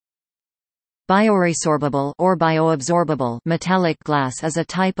Bioresorbable or bioabsorbable metallic glass is a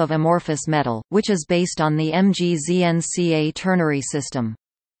type of amorphous metal, which is based on the Mg-ZnCa ternary system.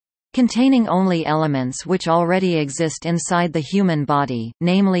 Containing only elements which already exist inside the human body,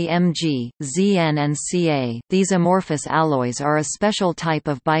 namely Mg, Zn and Ca, these amorphous alloys are a special type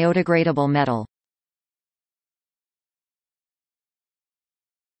of biodegradable metal.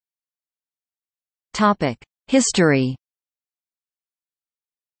 History.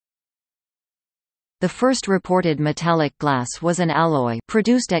 The first reported metallic glass was an alloy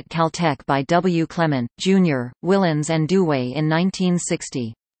produced at Caltech by W. Clement, Jr., Willens and Dewey in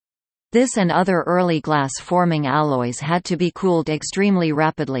 1960. This and other early glass-forming alloys had to be cooled extremely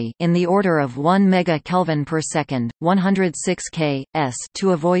rapidly, in the order of 1 MeK per second, 106 K.s, to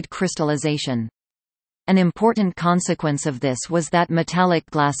avoid crystallization. An important consequence of this was that metallic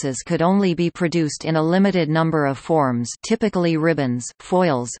glasses could only be produced in a limited number of forms, typically ribbons,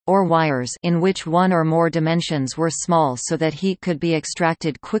 foils, or wires, in which one or more dimensions were small so that heat could be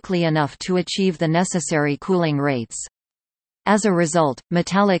extracted quickly enough to achieve the necessary cooling rates. As a result,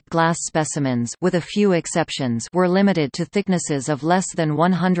 metallic glass specimens, with a few exceptions, were limited to thicknesses of less than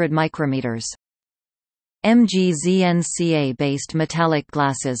 100 micrometers. Mg-ZnCa-based metallic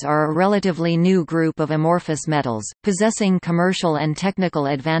glasses are a relatively new group of amorphous metals, possessing commercial and technical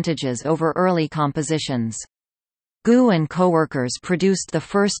advantages over early compositions. Gu and coworkers produced the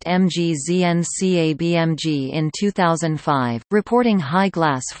first Mg-ZnCa BMG in 2005, reporting high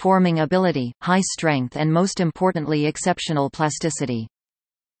glass forming ability, high strength and most importantly exceptional plasticity.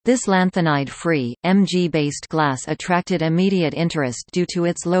 This lanthanide-free, Mg-based glass attracted immediate interest due to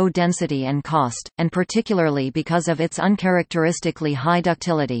its low density and cost, and particularly because of its uncharacteristically high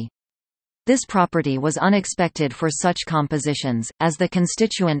ductility. This property was unexpected for such compositions, as the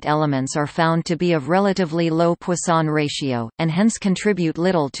constituent elements are found to be of relatively low Poisson ratio, and hence contribute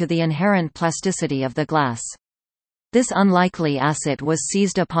little to the inherent plasticity of the glass. This unlikely asset was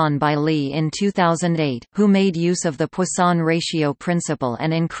seized upon by Li in 2008, who made use of the Poisson ratio principle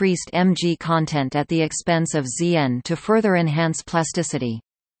and increased Mg content at the expense of Zn to further enhance plasticity.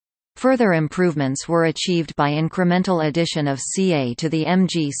 Further improvements were achieved by incremental addition of Ca to the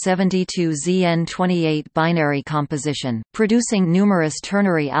Mg72Zn28 binary composition, producing numerous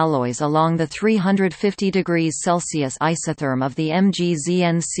ternary alloys along the 350 degrees Celsius isotherm of the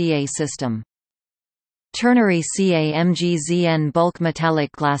Mg-ZnCa system. Ternary Ca-Mg-Zn bulk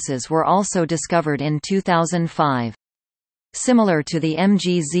metallic glasses were also discovered in 2005. Similar to the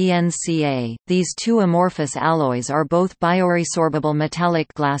Mg-ZnCa, these two amorphous alloys are both bioresorbable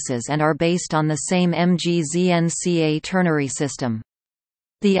metallic glasses and are based on the same Mg-ZnCa ternary system.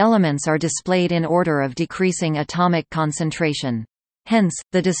 The elements are displayed in order of decreasing atomic concentration. Hence,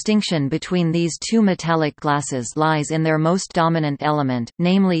 the distinction between these two metallic glasses lies in their most dominant element,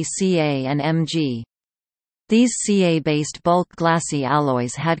 namely Ca and Mg. These Ca-based bulk glassy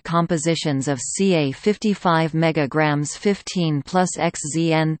alloys had compositions of Ca 55 megagrams 15 plus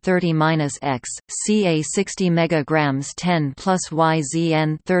Xzn 30 minus X, Ca 60 megagrams 10 plus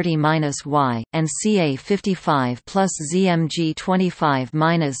Yzn 30 minus Y, and Ca 55 plus Zmg 25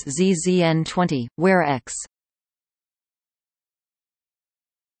 minus Zn 20, where X.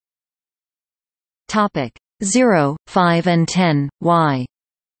 0, 5 and 10, Y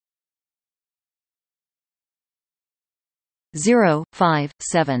 0, 5,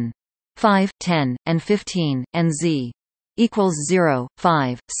 7, 5, 10, and 15, and Z equals 0,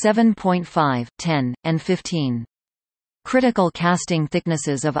 5, 7.5, 10, and 15. Critical casting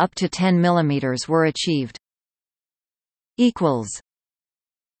thicknesses of up to 10 mm were achieved.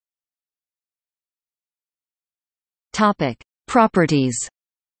 Properties.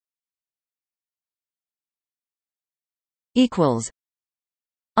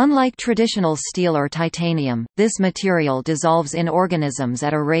 Unlike traditional steel or titanium, this material dissolves in organisms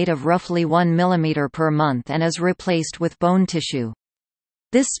at a rate of roughly 1 mm per month and is replaced with bone tissue.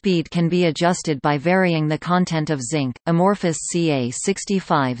 This speed can be adjusted by varying the content of zinc. Amorphous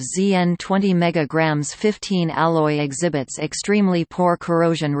Ca65 Zn 20 mg 15 alloy exhibits extremely poor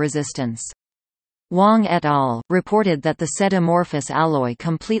corrosion resistance. Wang et al. Reported that the said amorphous alloy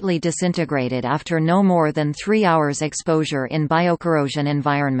completely disintegrated after no more than 3 hours exposure in biocorrosion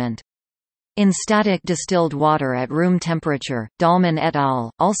environment. In static distilled water at room temperature, Dahlmann et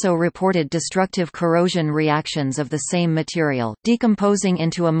al. Also reported destructive corrosion reactions of the same material, decomposing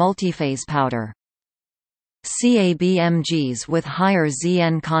into a multiphase powder. CABMGs with higher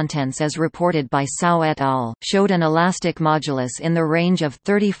Zn contents as reported by Cao et al. Showed an elastic modulus in the range of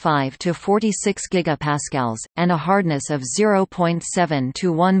 35 to 46 gigapascals, and a hardness of 0.7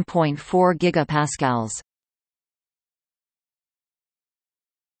 to 1.4 gigapascals.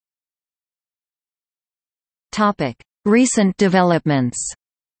 Recent developments.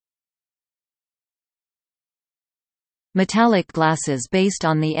 Metallic glasses based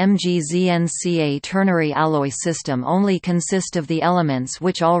on the MgZnCa ternary alloy system only consist of the elements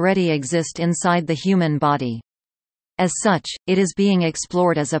which already exist inside the human body. As such, it is being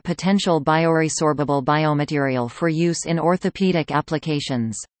explored as a potential bioresorbable biomaterial for use in orthopedic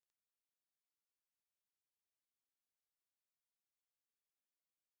applications.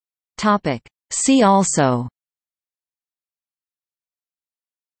 See also: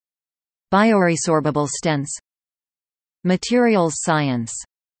 Bioresorbable stents, Materials science.